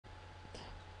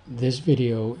This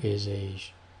video is a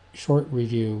short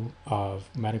review of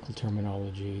medical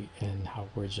terminology and how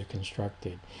words are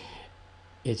constructed.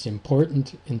 It's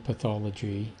important in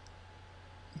pathology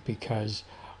because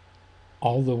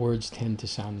all the words tend to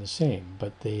sound the same,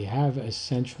 but they have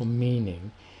essential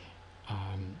meaning,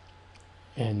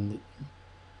 and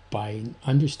by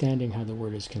understanding how the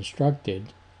word is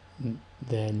constructed,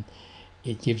 then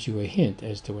it gives you a hint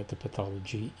as to what the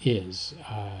pathology is.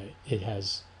 It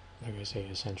has, like I say,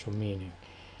 essential meaning.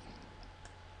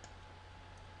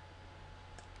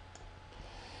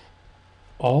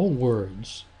 All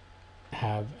words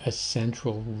have a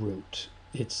central root.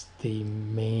 It's the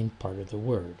main part of the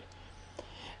word.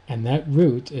 And that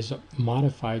root is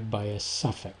modified by a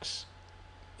suffix.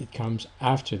 It comes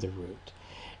after the root.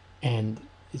 And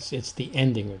it's the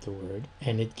ending of the word,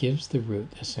 and it gives the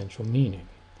root essential meaning.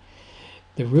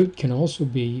 The root can also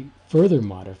be further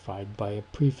modified by a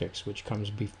prefix which comes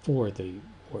before the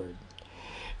word.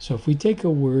 So if we take a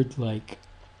word like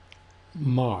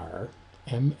mar,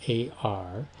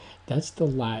 M-A-R, that's the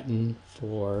Latin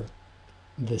for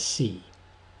the sea.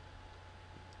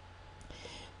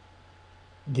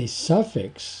 The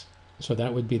suffix, so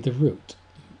that would be the root,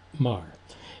 mar.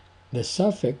 The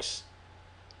suffix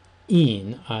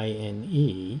in,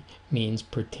 I-N-E, means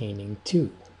pertaining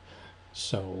to.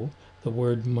 So the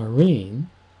word marine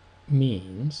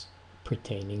means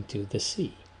pertaining to the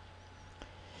sea.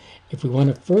 If we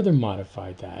want to further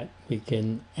modify that, we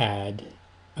can add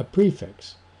a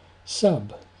prefix.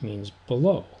 Sub means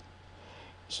below.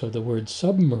 So the word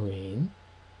submarine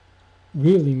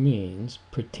really means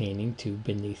pertaining to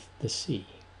beneath the sea.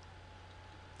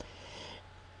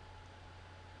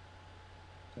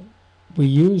 We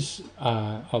use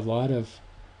a lot of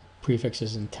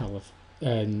prefixes and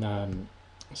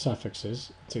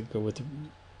suffixes to go with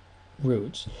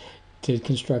roots to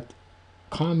construct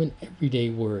common everyday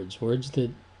words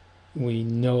that we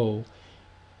know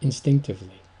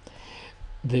instinctively.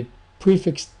 The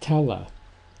prefix tele,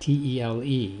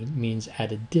 T-E-L-E, means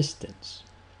at a distance.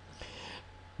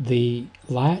 The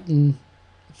Latin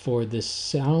for the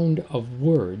sound of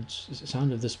words,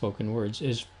 sound of the spoken words,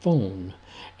 is phone,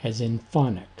 as in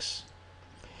phonics.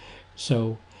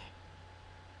 So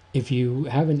if you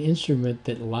have an instrument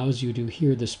that allows you to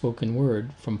hear the spoken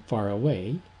word from far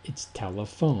away, it's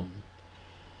telephone.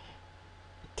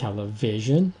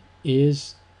 Television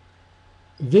is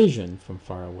vision from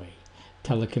far away.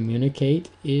 Telecommunicate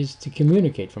is to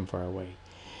communicate from far away.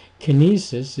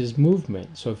 Kinesis is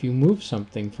movement. So if you move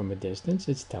something from a distance,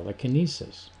 it's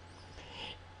telekinesis.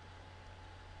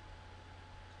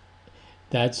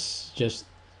 That's just,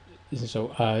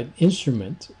 so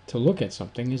instrument to look at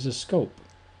something is a scope.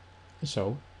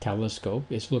 So telescope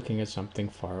is looking at something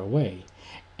far away.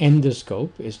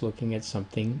 Endoscope is looking at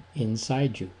something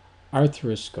inside you.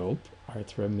 Arthroscope,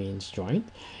 arthro means joint,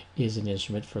 is an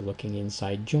instrument for looking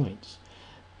inside joints.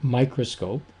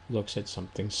 Microscope looks at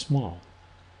something small.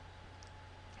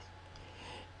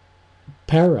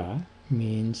 Para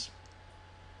means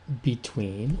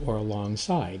between or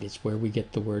alongside. It's where we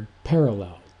get the word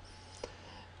parallel,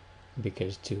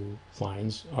 because two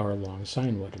lines are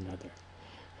alongside one another,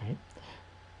 right?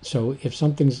 So if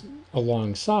something's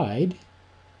alongside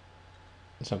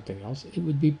something else, it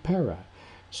would be para.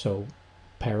 So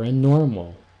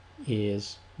paranormal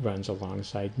runs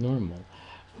alongside normal.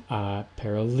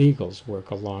 Paralegals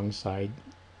work alongside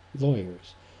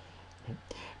lawyers. Right?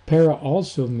 Para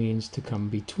also means to come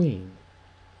between.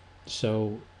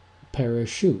 So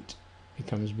parachute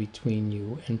becomes between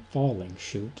you and falling.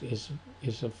 Chute is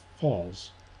a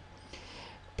falls.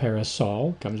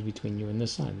 Parasol comes between you and the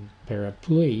sun.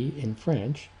 Parapluie in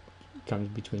French comes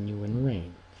between you and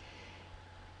rain.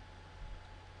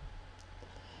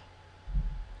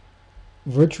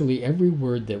 Virtually every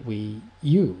word that we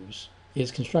use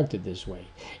is constructed this way.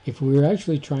 If we were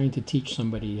actually trying to teach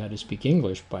somebody how to speak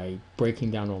English by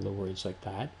breaking down all the words like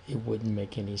that, it wouldn't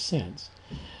make any sense.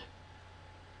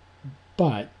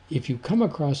 But if you come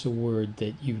across a word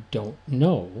that you don't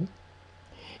know,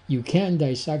 you can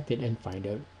dissect it and find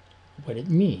out what it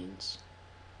means.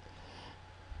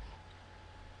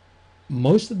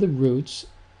 Most of the roots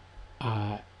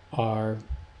are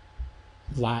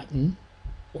Latin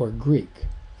or Greek.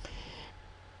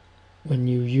 When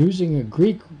you're using a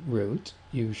Greek root,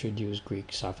 you should use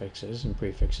Greek suffixes and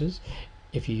prefixes.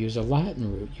 If you use a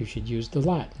Latin root, you should use the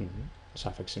Latin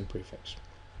suffix and prefix.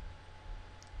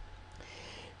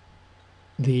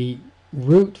 The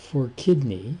root for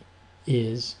kidney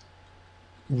is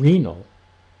renal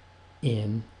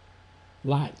in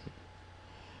Latin.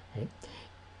 Right?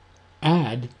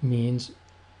 Ad means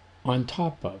on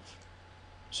top of.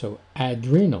 So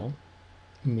adrenal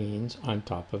means on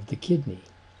top of the kidney.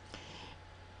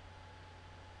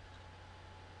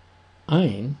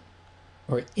 Ein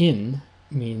or in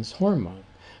means hormone.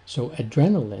 So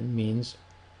adrenaline means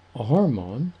a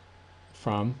hormone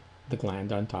from the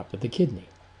gland on top of the kidney.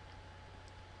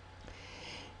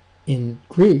 In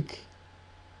Greek,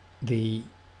 the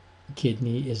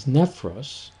kidney is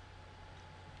nephros,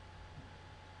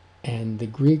 and the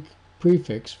Greek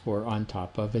prefix for on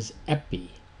top of is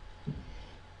epi.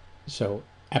 So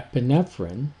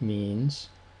epinephrine means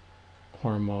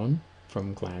hormone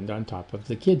from gland on top of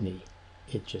the kidney.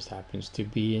 It just happens to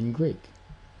be in Greek.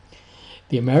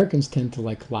 The Americans tend to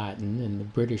like Latin and the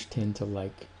British tend to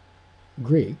like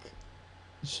Greek.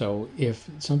 So if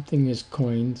something is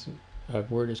coined, a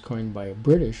word is coined by a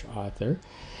British author,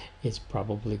 it's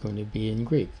probably going to be in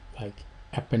Greek, like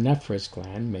epinephros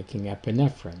gland making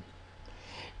epinephrine.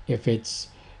 If it's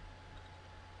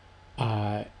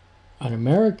an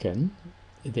American,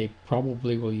 they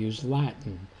probably will use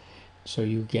Latin. So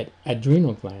you get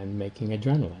adrenal gland making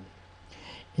adrenaline.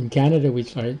 In Canada, we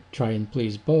try and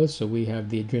please both, so we have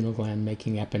the adrenal gland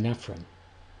making epinephrine.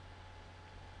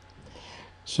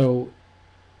 So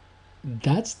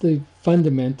that's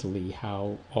fundamentally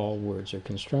how all words are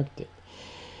constructed.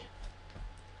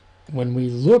 When we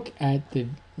look at the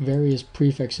various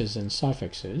prefixes and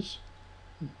suffixes,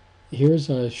 here's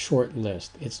a short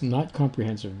list. It's not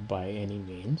comprehensive by any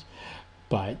means,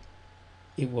 but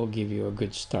it will give you a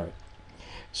good start.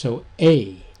 So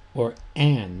a or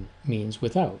an means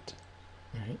without,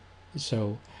 right?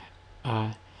 So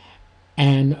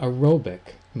anaerobic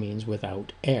means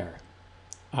without air.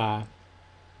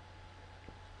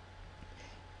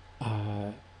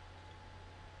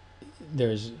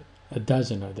 There's a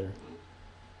dozen other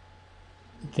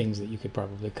things that you could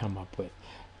probably come up with.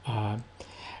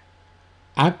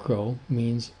 Acro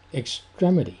means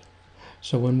extremity.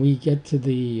 So when we get to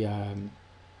the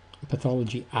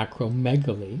pathology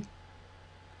acromegaly,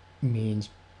 means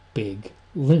big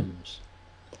limbs.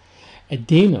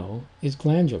 Adeno is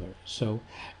glandular. So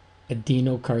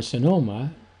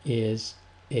adenocarcinoma is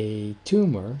a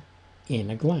tumor in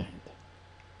a gland.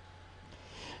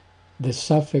 The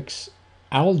suffix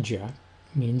algia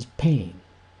means pain.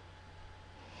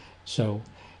 So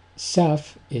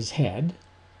ceph is head.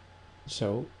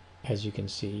 So as you can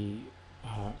see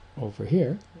over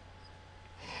here,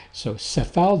 so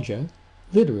cephalgia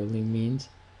literally means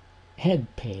head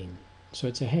pain. So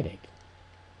it's a headache.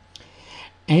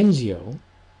 Angio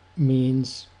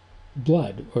means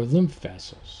blood or lymph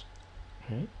vessels,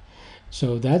 right?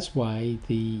 So that's why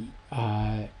the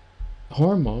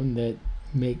hormone that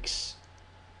makes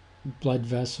blood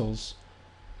vessels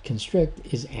constrict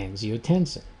is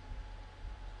angiotensin.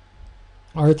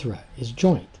 Arthra is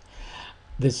joint.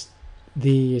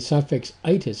 The suffix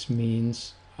itis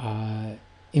means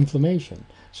inflammation.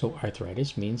 So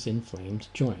arthritis means inflamed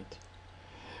joint.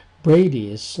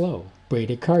 Brady is slow.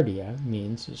 Bradycardia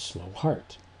means slow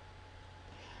heart.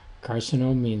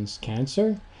 Carcinoma means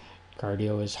cancer.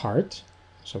 Cardio is heart.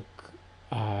 So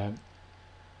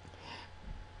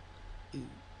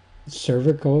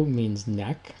cervical means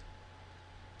neck.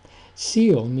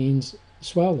 Seal means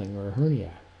swelling or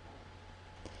hernia.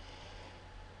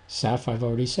 Ceph, I've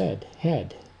already said,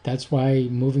 head. That's why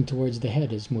moving towards the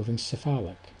head is moving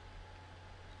cephalic.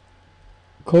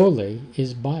 Chole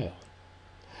is bile.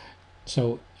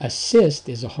 So a cyst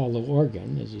is a hollow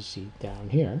organ, as you see down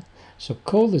here. So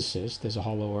cholecyst is a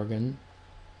hollow organ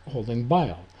holding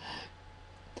bile.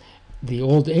 The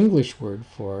Old English word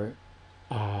for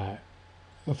hollow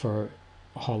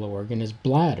organ is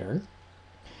bladder,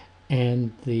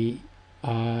 and the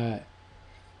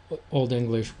Old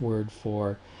English word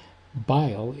for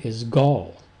bile is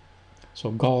gall.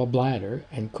 So gallbladder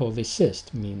and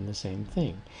cholecyst mean the same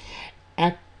thing.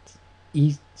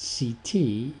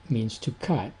 ECT means to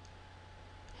cut,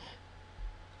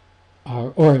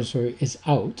 is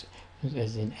out,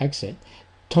 as in exit.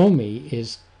 Tomy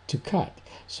is to cut.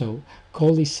 So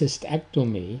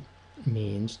cholecystectomy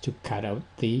means to cut out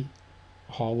the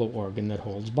hollow organ that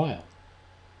holds bile.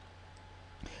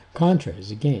 Contra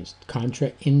is against.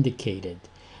 Contraindicated,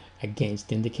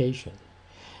 against indication.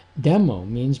 Demo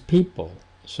means people.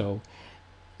 So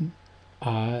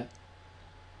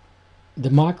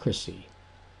democracy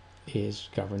is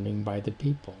governing by the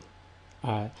people.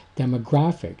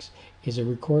 Demographics is a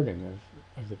recording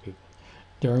of the people.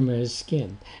 Derma is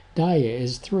skin. Dia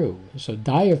is through. So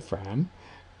diaphragm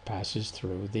passes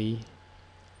through the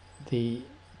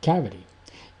cavity.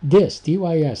 Dys,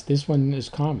 dys, this one is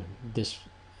common. This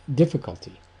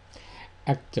difficulty.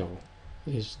 Ecto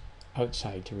is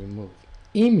outside to remove.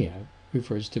 Emia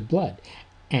refers to blood.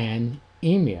 And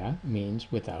Emia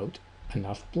means without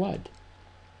enough blood.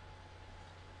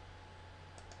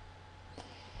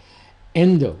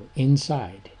 Endo,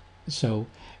 inside. So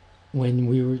when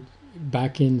we were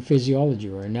back in physiology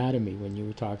or anatomy, when you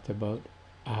were talked about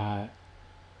the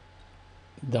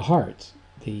heart,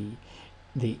 the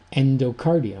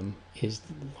endocardium is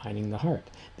lining the heart.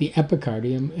 The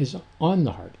epicardium is on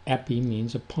the heart. Epi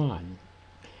means upon.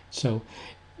 So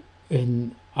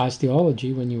in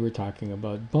osteology, when you were talking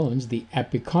about bones, the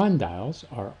epicondyles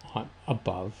are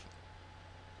above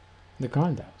the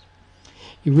condyles.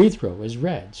 Urethro is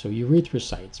red, so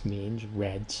erythrocytes means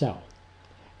red cell.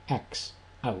 X,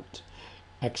 out,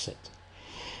 exit.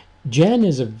 Gen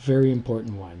is a very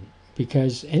important one,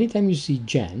 because anytime you see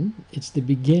gen, it's the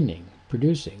beginning,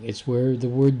 producing. It's where the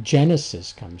word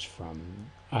Genesis comes from.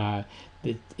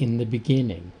 In the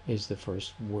beginning is the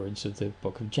first words of the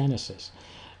book of Genesis.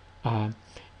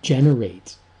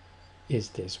 Generate is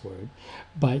this word,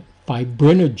 but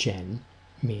fibrinogen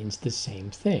means the same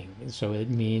thing. So it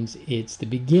means it's the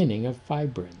beginning of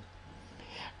fibrin.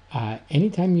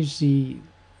 Anytime you see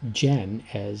gen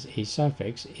as a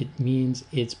suffix, it means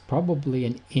it's probably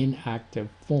an inactive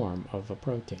form of a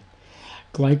protein.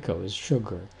 Glyco is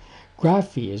sugar.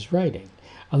 Graphy is writing.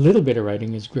 A little bit of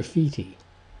writing is graffiti.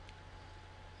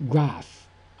 Graph.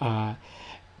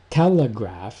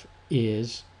 Telegraph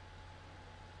is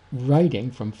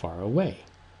writing from far away.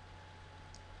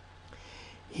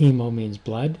 Hemo means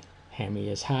blood. Hemi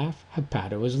is half.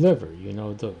 Hepato is liver. You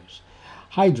know those.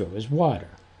 Hydro is water.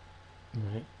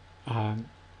 Right?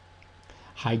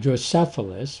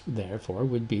 Hydrocephalus, therefore,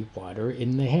 would be water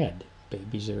in the head.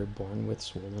 Babies that are born with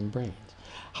swollen brains.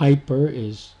 Hyper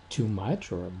is too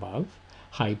much or above.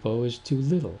 Hypo is too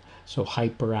little. So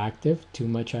hyperactive, too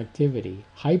much activity.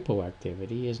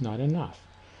 Hypoactivity is not enough.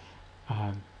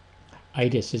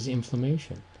 Itis is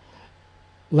inflammation.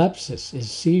 Lepsis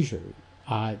is seizure.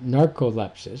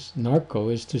 Narcolepsis, narco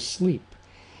is to sleep.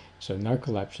 So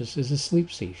narcolepsis is a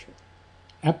sleep seizure.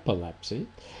 Epilepsy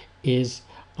is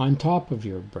on top of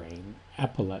your brain,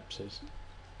 epilepsis.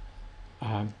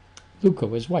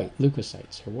 Leuco is white,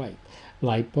 leukocytes are white.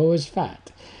 Lipo is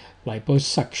fat,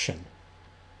 liposuction.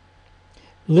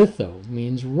 Litho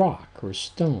means rock or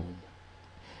stone.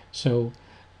 So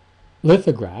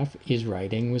lithograph is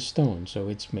writing with stone, so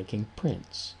it's making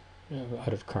prints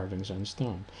out of carvings on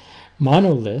stone.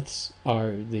 Monoliths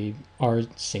are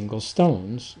single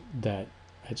stones that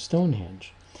at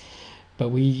Stonehenge. But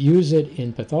we use it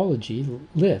in pathology,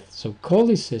 lith. So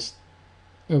coliliths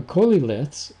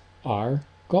are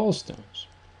gallstones.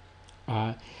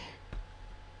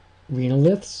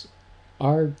 Renoliths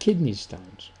are kidney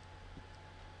stones.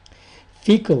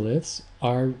 Fecaliths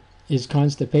is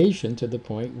constipation to the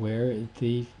point where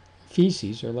the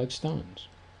feces are like stones.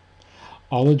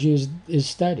 Ology is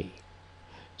study.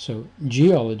 So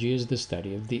geology is the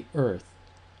study of the earth.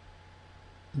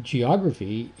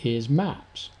 Geography is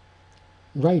maps,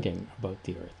 writing about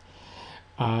the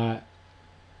earth.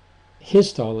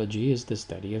 Histology is the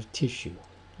study of tissue,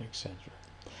 etc.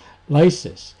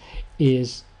 Lysis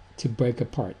is to break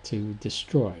apart, to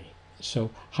destroy. So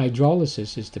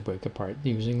hydrolysis is to break apart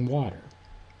using water.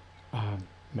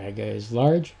 Mega is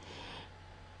large.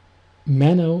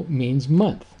 Meno means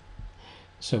month.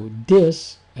 So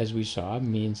dis, as we saw,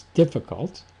 means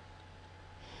difficult.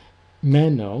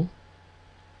 Meno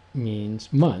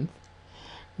means month.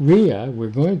 Rhea, we're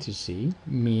going to see,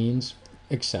 means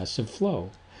excessive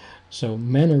flow. So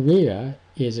menorrhea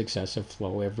is excessive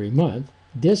flow every month.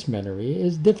 Dysmenorrhea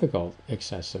is difficult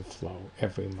excessive flow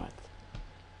every month.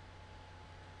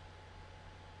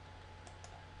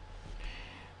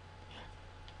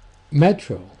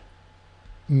 Metro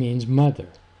means mother.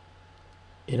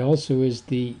 It also is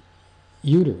the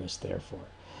uterus, therefore.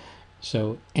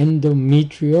 So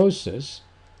endometriosis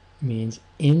means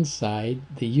inside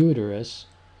the uterus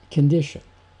condition.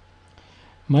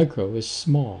 Micro is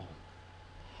small.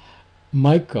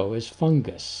 Myco is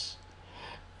fungus.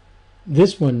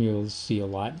 This one you'll see a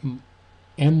lot.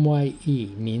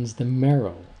 MYE means the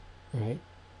marrow, right?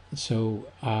 So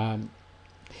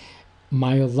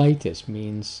myelitis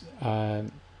means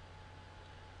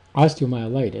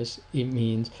osteomyelitis. It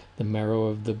means the marrow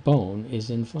of the bone is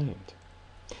inflamed.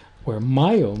 Where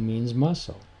myo means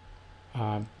muscle.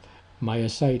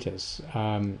 Myositis.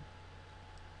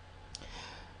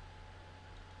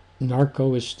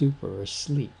 Narco is stupor or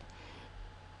sleep,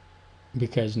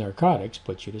 because narcotics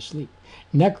put you to sleep.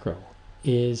 Necro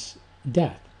is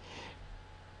death.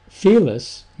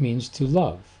 Philis means to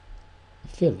love.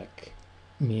 Philic.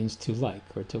 means to like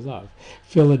or to love.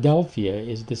 Philadelphia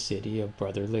is the city of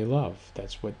brotherly love.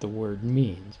 That's what the word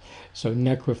means. So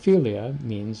necrophilia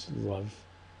means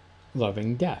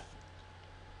loving death.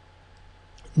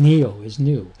 Neo is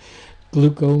new.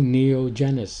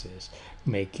 Gluconeogenesis,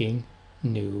 making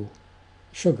new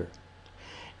sugar.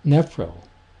 Nephro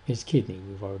is kidney.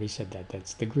 We've already said that.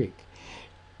 That's the Greek.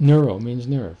 Neuro means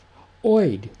nerve.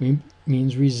 Oid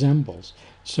means resembles.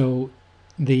 So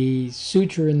the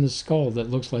suture in the skull that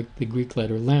looks like the Greek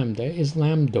letter lambda is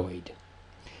lambdoid.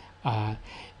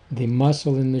 The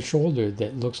muscle in the shoulder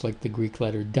that looks like the Greek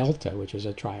letter delta, which is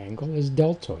a triangle, is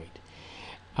deltoid.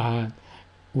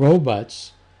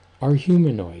 Robots are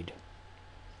humanoid,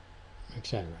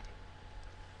 etc.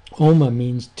 Oma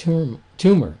means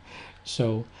tumor.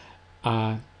 So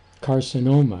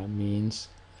carcinoma means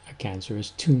a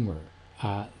cancerous tumor.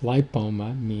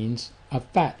 Lipoma means a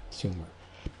fat tumor.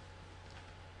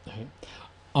 Right?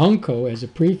 Onco as a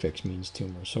prefix means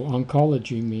tumor. So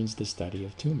oncology means the study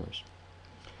of tumors.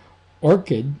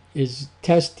 Orchid is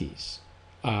testes.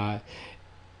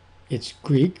 It's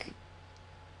Greek.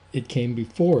 It came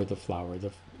before the flower.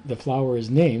 The flower is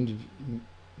named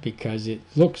because it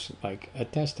looks like a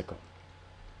testicle.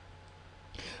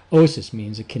 Osis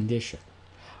means a condition.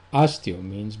 Osteo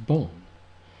means bone.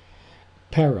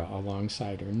 Para,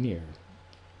 alongside or near.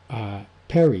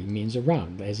 Peri means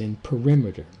around, as in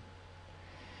perimeter.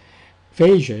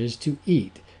 Phasia is to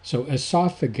eat. So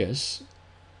esophagus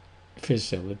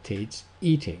facilitates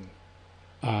eating.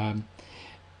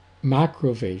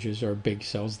 Macrophages are big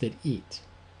cells that eat.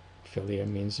 Philia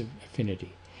means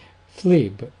affinity.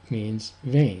 Phleb means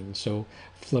vein. So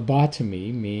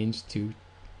phlebotomy means to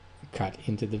cut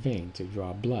into the vein, to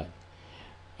draw blood.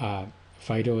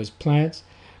 Phyto is plants.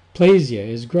 Plasia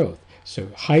is growth. So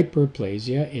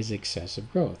hyperplasia is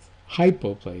excessive growth.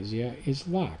 Hypoplasia is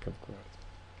lack of growth.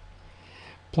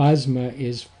 Plasma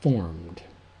is formed.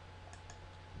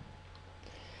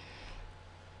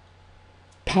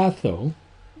 Patho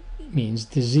means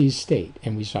disease state,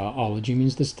 and we saw ology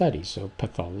means the study, so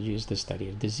pathology is the study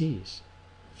of disease.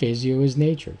 Physio is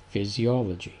nature,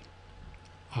 physiology.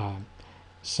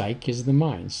 Psych is the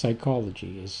mind,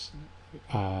 psychology is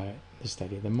the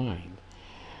study of the mind.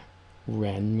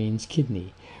 Ren means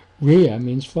kidney. Rhea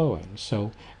means flowing,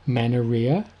 so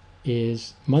menorrhea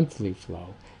is monthly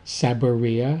flow.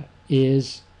 Seborrhea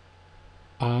is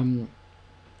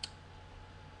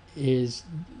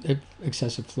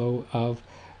excessive flow of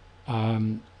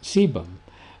sebum.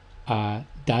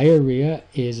 Diarrhea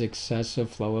is excessive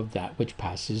flow of that which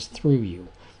passes through you.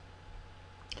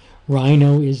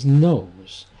 Rhino is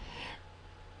nose.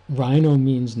 Rhino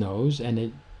means nose, and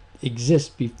it exists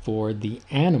before the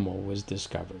animal was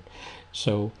discovered.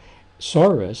 So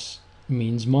saurus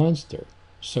means monster.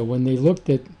 So when they looked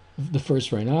at the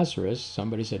first rhinoceros,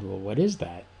 somebody said, well, what is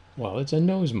that? Well, it's a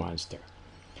nose monster.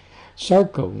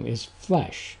 Sarco is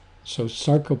flesh. So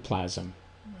sarcoplasm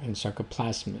and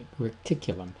sarcoplasmic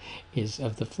reticulum is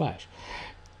of the flesh.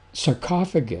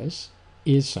 Sarcophagus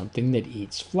is something that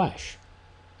eats flesh.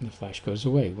 The flesh goes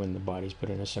away when the body's put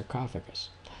in a sarcophagus.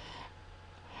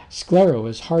 Sclero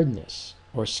is hardness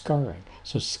or scarring.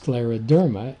 So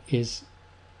scleroderma is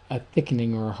a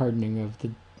thickening or a hardening of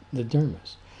the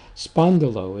dermis.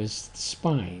 Spondylo is the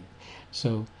spine.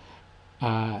 So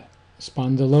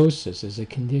spondylosis is a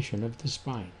condition of the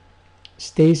spine.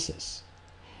 Stasis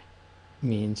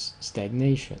means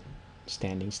stagnation,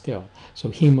 standing still. So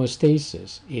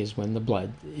hemostasis is when the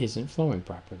blood isn't flowing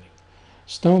properly.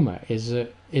 Stoma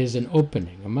is an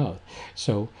opening, a mouth.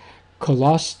 So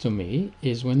colostomy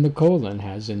is when the colon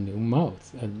has a new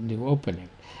mouth, a new opening.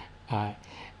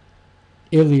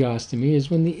 Ileostomy is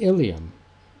when the ileum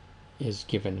is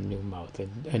given a new mouth,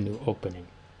 a new opening.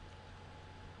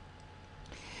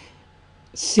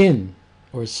 Syn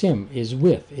or sim is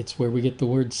with. It's where we get the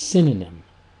word synonym,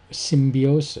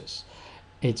 symbiosis.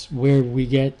 It's where we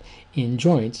get in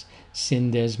joints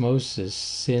syndesmosis,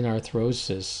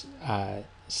 synarthrosis,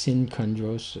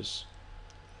 synchondrosis.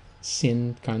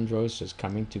 Synchondrosis,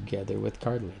 coming together with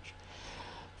cartilage.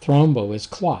 Thrombo is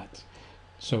clot.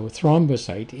 So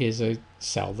thrombocyte is a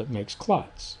cell that makes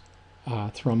clots.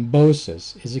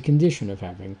 Thrombosis is a condition of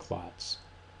having clots.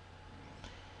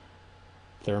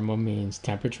 Thermo means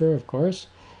temperature, of course.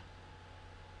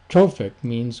 Trophic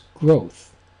means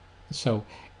growth. So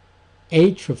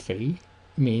atrophy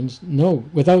means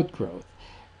without growth.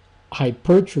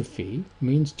 Hypertrophy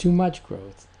means too much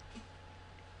growth.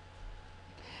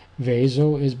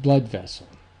 Vaso is blood vessel.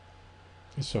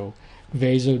 So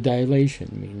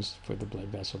vasodilation means for the blood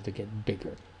vessel to get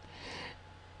bigger.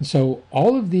 So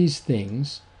all of these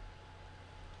things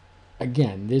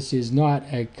again, this is not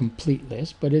a complete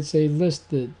list, but it's a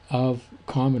list of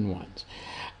common ones.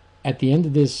 At the end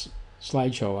of this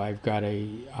slideshow, I've got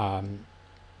a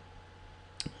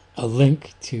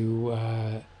link to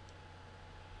a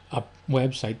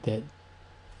website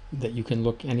that you can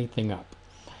look anything up.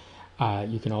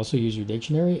 You can also use your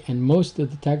dictionary, and most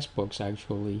of the textbooks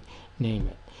actually name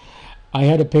it. I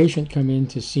had a patient come in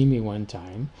to see me one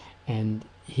time, and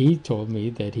he told me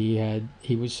that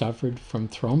he was suffered from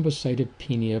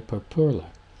thrombocytopenia purpura.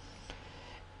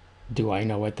 Do I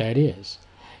know what that is?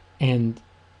 And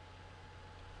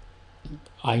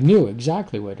I knew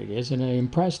exactly what it is, and I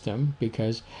impressed him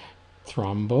because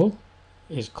thrombo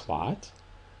is clot,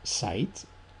 cyte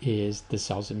is the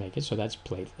cells that make it, so that's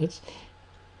platelets.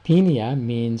 Penia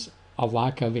means a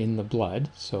lack of in the blood,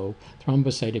 so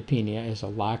thrombocytopenia is a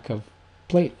lack of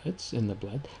platelets in the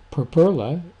blood.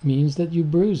 Purpura means that you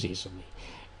bruise easily,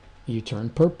 you turn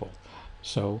purple.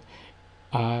 So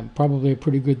probably a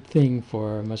pretty good thing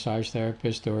for a massage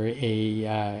therapist or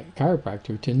a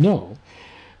chiropractor to know.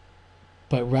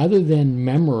 But rather than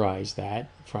memorize that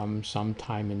from some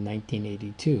time in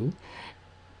 1982,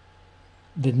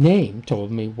 the name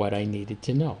told me what I needed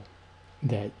to know,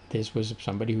 that this was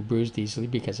somebody who bruised easily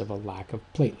because of a lack of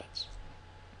platelets.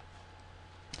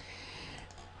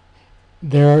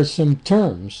 There are some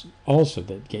terms also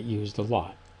that get used a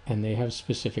lot, and they have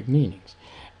specific meanings.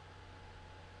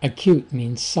 Acute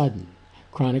means sudden.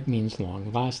 Chronic means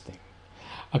long-lasting.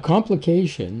 A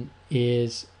complication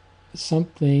is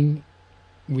something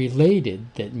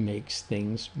related that makes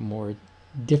things more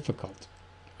difficult.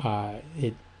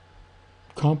 It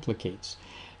complicates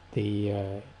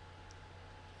the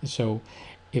so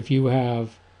if you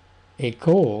have a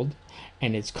cold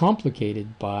and it's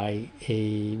complicated by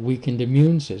a weakened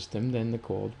immune system, then the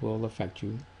cold will affect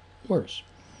you worse.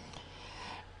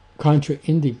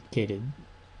 Contraindicated,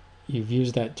 you've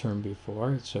used that term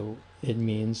before, so it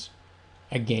means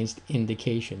against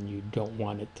indication. You don't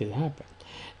want it to happen.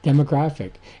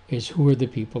 Demographic is who are the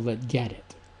people that get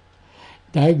it.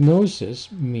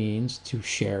 Diagnosis means to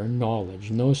share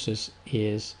knowledge. Gnosis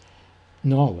is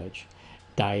knowledge.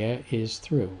 Dia is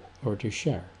through, or to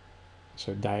share.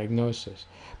 So diagnosis.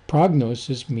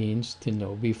 Prognosis means to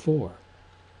know before.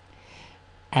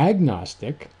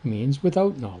 Agnostic means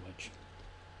without knowledge.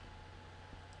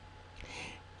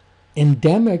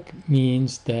 Endemic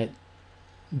means that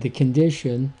the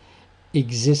condition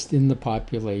exists in the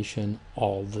population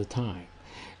all the time.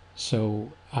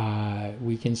 So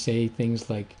we can say things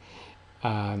like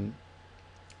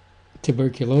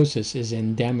tuberculosis is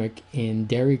endemic in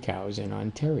dairy cows in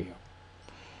Ontario.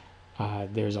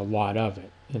 There's a lot of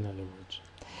it, in other words.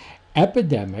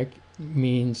 Epidemic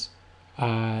means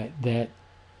that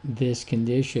this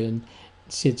condition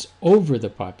sits over the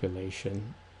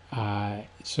population.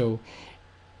 So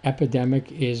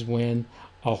epidemic is when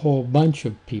a whole bunch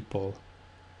of people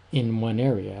in one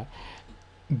area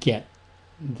get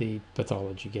the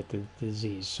pathology, get the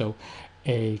disease. So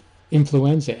a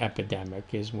influenza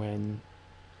epidemic is when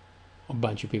a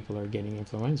bunch of people are getting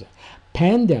influenza.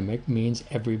 Pandemic means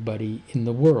everybody in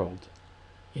the world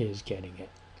is getting it.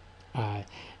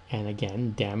 And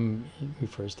again, dem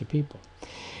refers to people.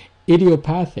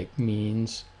 Idiopathic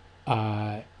means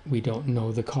we don't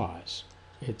know the cause.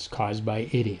 It's caused by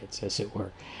idiots, as it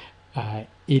were.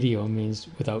 Idio means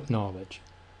without knowledge.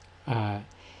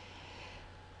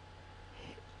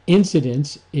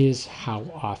 Incidence is how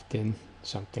often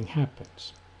something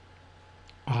happens.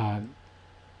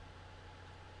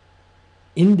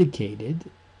 Indicated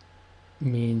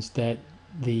means that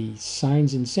the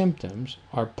signs and symptoms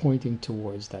are pointing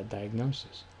towards that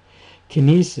diagnosis.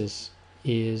 Kinesis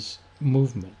is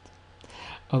movement.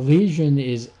 A lesion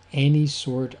is any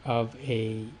sort of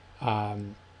a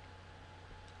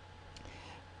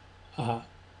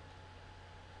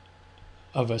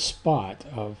spot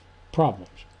of problems.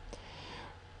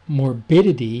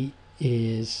 Morbidity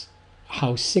is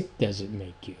how sick does it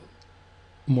make you.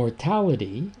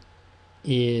 Mortality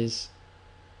is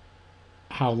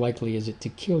how likely is it to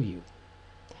kill you.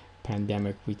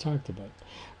 Pandemic we talked about.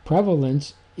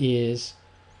 Prevalence is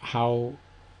how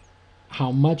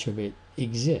much of it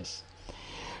exists.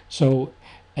 So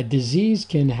a disease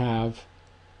can have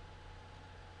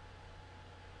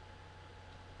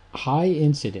high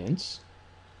incidence,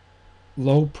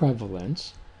 low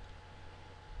prevalence,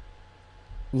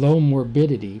 low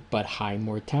morbidity, but high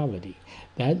mortality.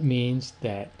 That means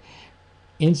that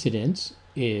incidence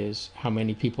is how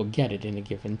many people get it in a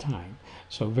given time.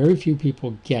 So very few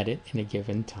people get it in a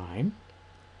given time,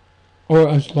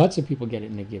 or lots of people get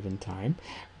it in a given time,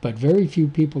 but very few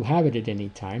people have it at any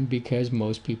time because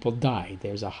most people die.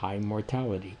 There's a high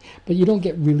mortality, but you don't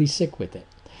get really sick with it.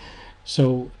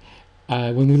 So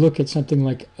when we look at something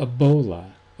like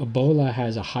Ebola, Ebola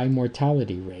has a high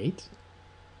mortality rate.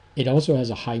 It also has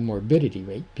a high morbidity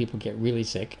rate. People get really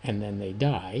sick and then they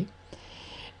die.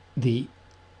 The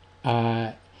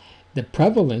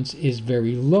prevalence is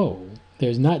very low.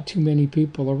 There's not too many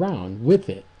people around with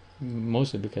it,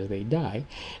 mostly because they die.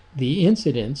 The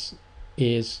incidence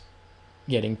is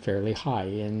getting fairly high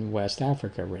in West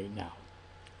Africa right now,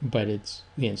 but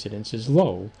the incidence is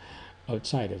low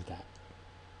outside of that.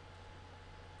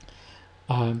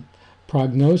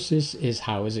 Prognosis is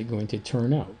how is it going to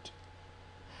turn out.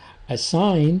 A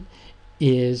sign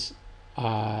is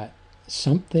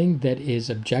something that is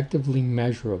objectively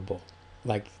measurable,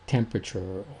 like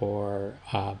temperature or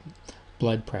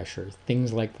blood pressure,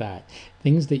 things like that.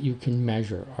 Things that you can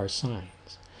measure are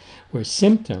signs, where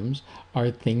symptoms are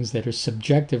things that are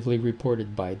subjectively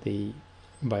reported by the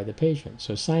patient.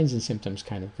 So signs and symptoms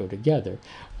kind of go together.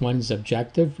 One's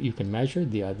objective, you can measure,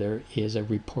 the other is a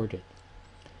reported.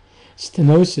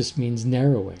 Stenosis means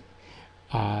narrowing.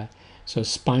 So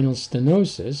spinal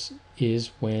stenosis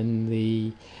is when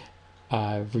the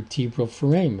vertebral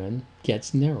foramen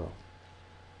gets narrow.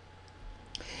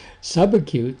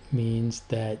 Subacute means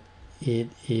that it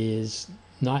is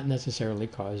not necessarily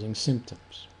causing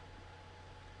symptoms.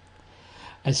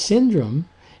 A syndrome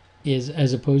is,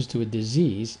 as opposed to a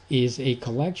disease, is a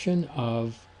collection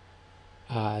of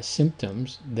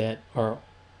symptoms that are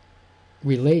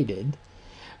related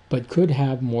but could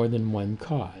have more than one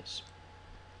cause.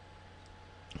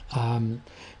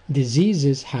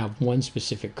 Diseases have one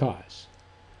specific cause.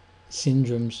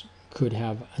 Syndromes could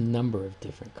have a number of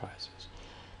different causes.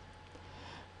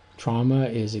 Trauma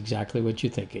is exactly what you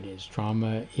think it is.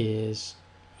 Trauma is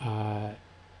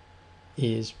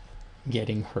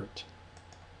getting hurt.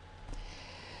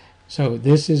 So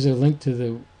this is a link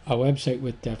to a website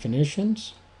with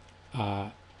definitions.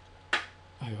 I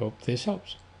hope this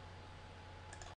helps.